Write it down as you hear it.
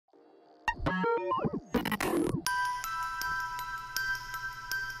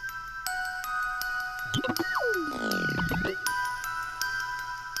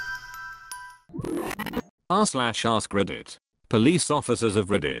r/AskReddit. Police officers of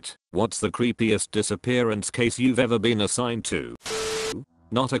Reddit, what's the creepiest disappearance case you've ever been assigned to?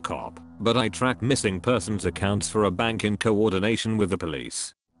 Not a cop, but I track missing persons accounts for a bank in coordination with the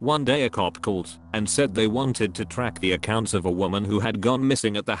police. One day a cop called and said they wanted to track the accounts of a woman who had gone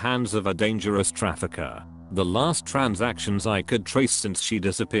missing at the hands of a dangerous trafficker. The last transactions I could trace since she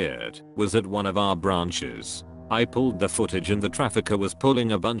disappeared was at one of our branches. I pulled the footage and the trafficker was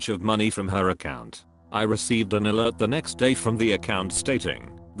pulling a bunch of money from her account. I received an alert the next day from the account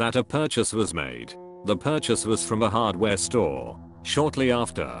stating that a purchase was made. The purchase was from a hardware store. Shortly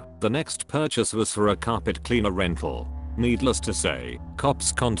after, the next purchase was for a carpet cleaner rental. Needless to say,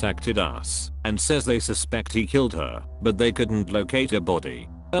 cops contacted us and says they suspect he killed her, but they couldn't locate a body.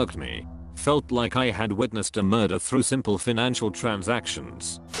 Irked me. Felt like I had witnessed a murder through simple financial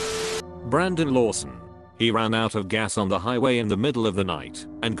transactions. Brandon Lawson. He ran out of gas on the highway in the middle of the night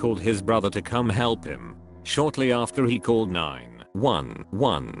and called his brother to come help him. Shortly after he called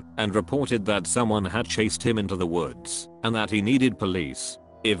 911 and reported that someone had chased him into the woods and that he needed police.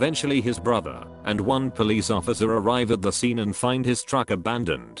 Eventually his brother and one police officer arrive at the scene and find his truck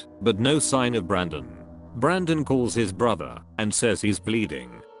abandoned, but no sign of Brandon. Brandon calls his brother and says he's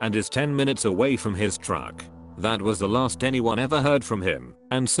bleeding and is 10 minutes away from his truck. That was the last anyone ever heard from him,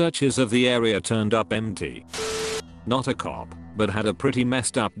 and searches of the area turned up empty. Not a cop, but had a pretty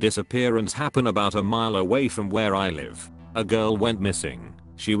messed up disappearance happen about a mile away from where I live. A girl went missing.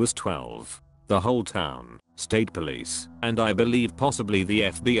 She was 12. The whole town, state police, and I believe possibly the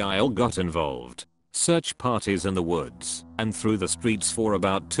FBI all got involved. Search parties in the woods and through the streets for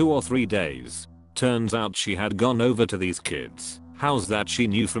about 2 or 3 days. Turns out she had gone over to these kids' house that she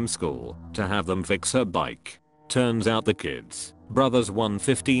knew from school to have them fix her bike. Turns out the kids, brothers, one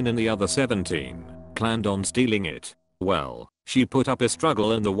 15 and the other 17, planned on stealing it. Well, she put up a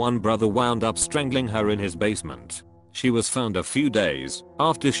struggle and the one brother wound up strangling her in his basement. She was found a few days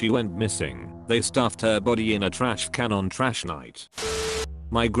after she went missing. They stuffed her body in a trash can on trash night.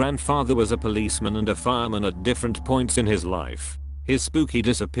 My grandfather was a policeman and a fireman at different points in his life. His spooky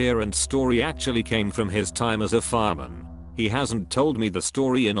disappearance story actually came from his time as a fireman. He hasn't told me the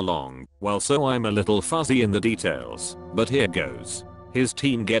story in a long while, so I'm a little fuzzy in the details, but here goes. His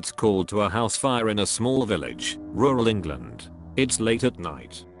team gets called to a house fire in a small village, rural England. It's late at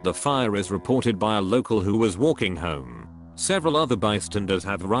night. The fire is reported by a local who was walking home. Several other bystanders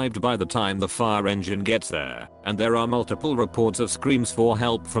have arrived by the time the fire engine gets there, and there are multiple reports of screams for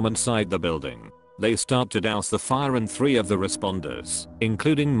help from inside the building. They start to douse the fire and 3 of the responders,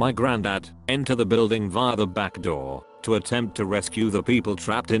 including my granddad, enter the building via the back door to attempt to rescue the people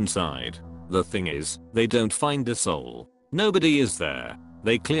trapped inside. The thing is, they don't find a soul. Nobody is there.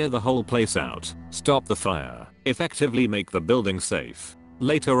 They clear the whole place out, stop the fire, effectively make the building safe.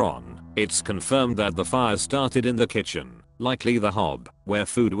 Later on, it's confirmed that the fire started in the kitchen, likely the hob, where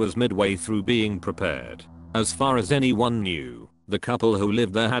food was midway through being prepared. As far as anyone knew, the couple who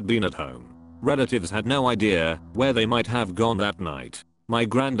lived there had been at home. Relatives had no idea where they might have gone that night. My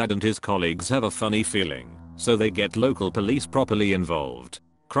granddad and his colleagues have a funny feeling, so they get local police properly involved.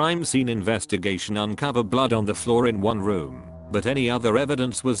 Crime scene investigation uncovered blood on the floor in one room, but any other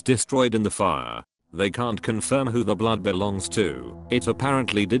evidence was destroyed in the fire. They can't confirm who the blood belongs to. It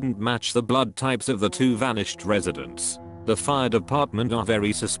apparently didn't match the blood types of the 2 vanished residents. The fire department are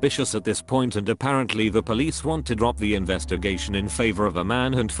very suspicious at this point, and apparently the police want to drop the investigation in favor of a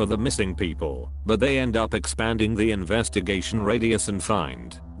manhunt for the missing people, but they end up expanding the investigation radius and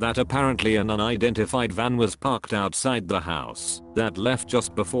find that apparently an unidentified van was parked outside the house that left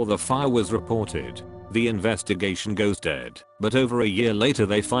just before the fire was reported. The investigation goes dead, but over a year later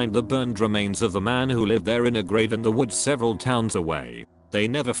they find the burned remains of the man who lived there in a grave in the woods several towns away. They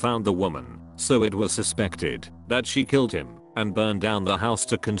never found the woman, so it was suspected that she killed him and burned down the house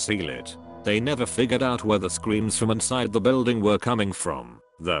to conceal it. They never figured out where the screams from inside the building were coming from,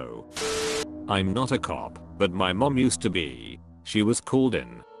 though. I'm not a cop, but my mom used to be. She was called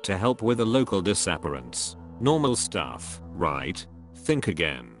in to help with a local disappearance. Normal stuff, right? Think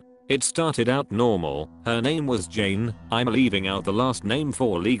again. It started out normal. Her name was Jane. I'm leaving out the last name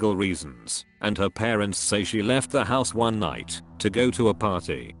for legal reasons, and her parents say she left the house one night to go to a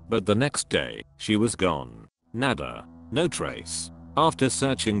party, but the next day she was gone. Nada. No trace. After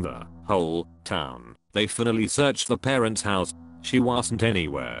searching the whole town, they finally searched the parents' house. She wasn't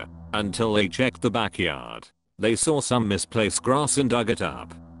anywhere until they checked the backyard. They saw some misplaced grass and dug it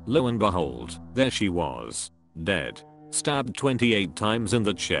up. Lo and behold, there she was, dead. Stabbed 28 times in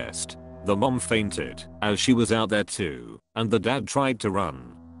the chest. The mom fainted as she was out there too, and the dad tried to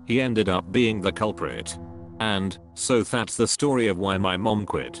run. He ended up being the culprit. And so that's the story of why my mom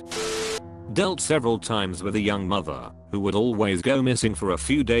quit. Dealt several times with a young mother who would always go missing for a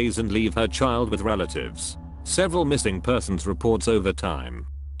few days and leave her child with relatives. Several missing persons reports over time.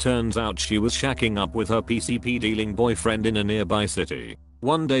 Turns out she was shacking up with her PCP dealing boyfriend in a nearby city.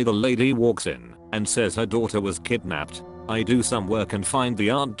 One day the lady walks in and says her daughter was kidnapped. I do some work and find the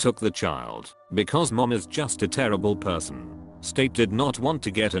aunt took the child because mom is just a terrible person. State did not want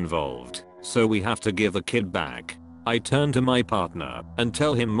to get involved, so we have to give the kid back. I turn to my partner and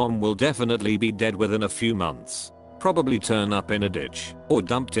tell him mom will definitely be dead within a few months. Probably turn up in a ditch or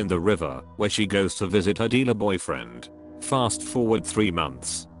dumped in the river where she goes to visit her dealer boyfriend. Fast forward 3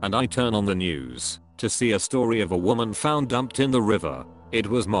 months and I turn on the news to see a story of a woman found dumped in the river. It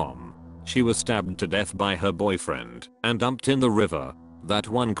was mom. She was stabbed to death by her boyfriend and dumped in the river. That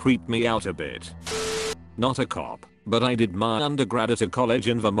one creeped me out a bit. Not a cop, but I did my undergrad at a college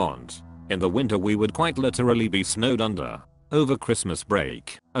in Vermont. In the winter we would quite literally be snowed under. Over Christmas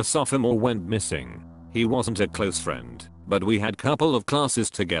break, a sophomore went missing. He wasn't a close friend, but we had couple of classes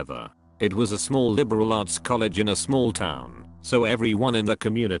together. It was a small liberal arts college in a small town, so everyone in the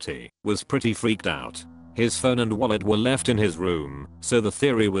community was pretty freaked out. His phone and wallet were left in his room, so the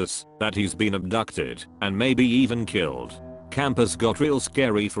theory was that he's been abducted and maybe even killed. Campus got real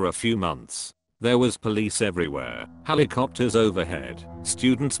scary for a few months. There was police everywhere, helicopters overhead,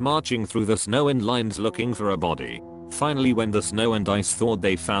 students marching through the snow in lines looking for a body. Finally, when the snow and ice thawed,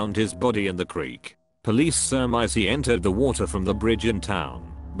 they found his body in the creek. Police surmise he entered the water from the bridge in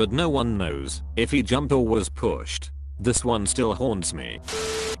town, but no one knows if he jumped or was pushed. This one still haunts me.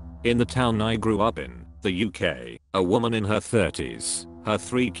 In the town I grew up in, the UK, a woman in her 30s, her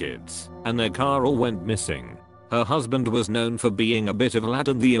 3 kids, and their car all went missing. Her husband was known for being a bit of a lad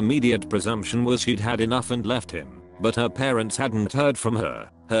and the immediate presumption was she'd had enough and left him. But her parents hadn't heard from her.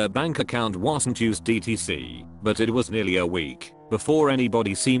 Her bank account wasn't used etc. But it was nearly a week before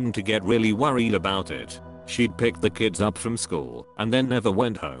anybody seemed to get really worried about it. She'd picked the kids up from school and then never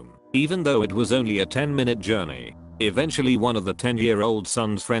went home, even though it was only a 10-minute journey. Eventually one of the 10-year-old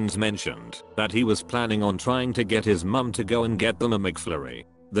son's friends mentioned that he was planning on trying to get his mum to go and get them a McFlurry.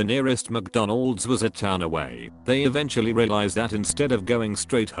 The nearest McDonald's was a town away. They eventually realized that instead of going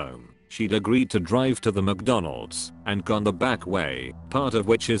straight home, she'd agreed to drive to the McDonald's and gone the back way, part of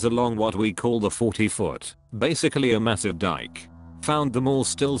which is along what we call the 40-foot, basically a massive dike. Found them all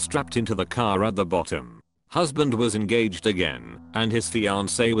still strapped into the car at the bottom. Husband was engaged again, and his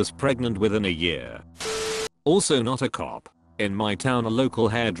fiancée was pregnant within a year. Also not a cop. In my town a local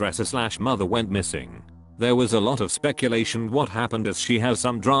hairdresser/mother went missing. There was a lot of speculation what happened as she has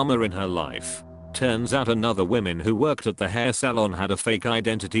some drama in her life. Turns out another woman who worked at the hair salon had a fake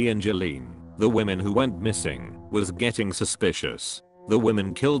identity in Jolene. The woman who went missing was getting suspicious. The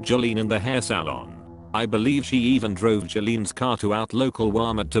woman killed Jolene in the hair salon. I believe she even drove Jolene's car to out local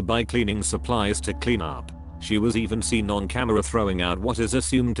Walmart to buy cleaning supplies to clean up. She was even seen on camera throwing out what is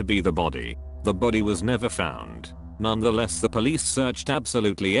assumed to be the body. The body was never found. Nonetheless, the police searched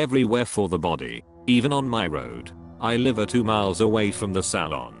absolutely everywhere for the body. Even on my road. I live 2 miles away from the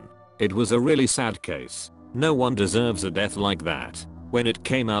salon. It was a really sad case. No one deserves a death like that. When it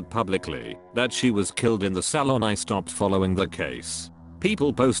came out publicly that she was killed in the salon, I stopped following the case.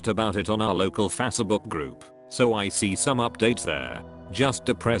 People post about it on our local Facebook group, so I see some updates there. Just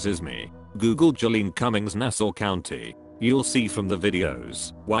depresses me. Google Jolene Cummings, Nassau County. You'll see from the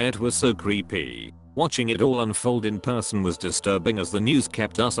videos why it was so creepy. Watching it all unfold in person was disturbing as the news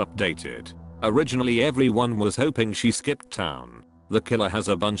kept us updated. Originally everyone was hoping she skipped town. The killer has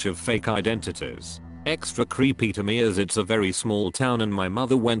a bunch of fake identities. Extra creepy to me as it's a very small town and my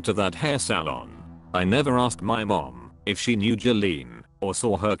mother went to that hair salon. I never asked my mom if she knew Jolene or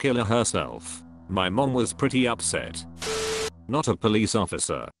saw her killer herself. My mom was pretty upset. Not a police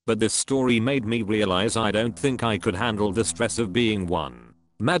officer, but this story made me realize I don't think I could handle the stress of being one.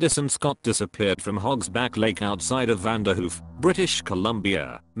 Madison Scott disappeared from Hogsback Lake outside of Vanderhoof, British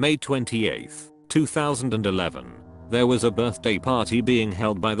Columbia, May 28, 2011. There was a birthday party being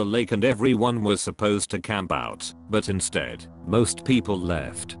held by the lake and everyone was supposed to camp out, but instead, most people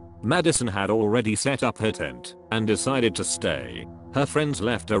left. Madison had already set up her tent and decided to stay. Her friends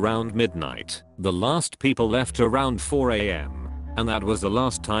left around midnight. The last people left around 4 AM, and that was the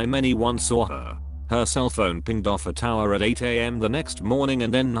last time anyone saw her. Her cell phone pinged off a tower at 8 AM the next morning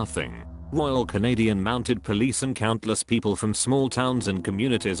and then nothing. Royal Canadian Mounted Police and countless people from small towns and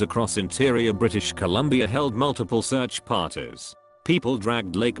communities across interior British Columbia held multiple search parties. People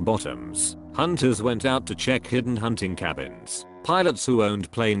dragged lake bottoms. Hunters went out to check hidden hunting cabins. Pilots who owned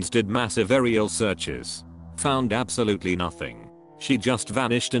planes did massive aerial searches. Found absolutely nothing. She just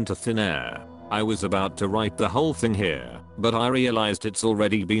vanished into thin air. I was about to write the whole thing here, but I realized it's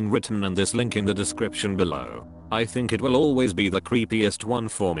already been written and this link in the description below. I think it will always be the creepiest one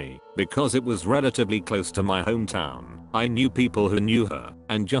for me, because it was relatively close to my hometown. I knew people who knew her,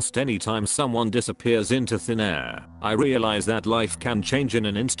 and just anytime someone disappears into thin air, I realize that life can change in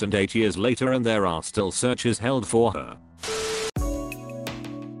an instant 8 years later and there are still searches held for her.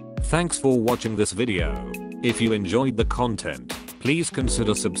 Thanks for watching this video. If you enjoyed the content, please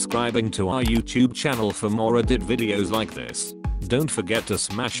consider subscribing to our YouTube channel for more edit videos like this. Don't forget to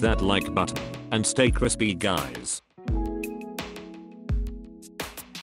smash that like button, and stay crispy guys.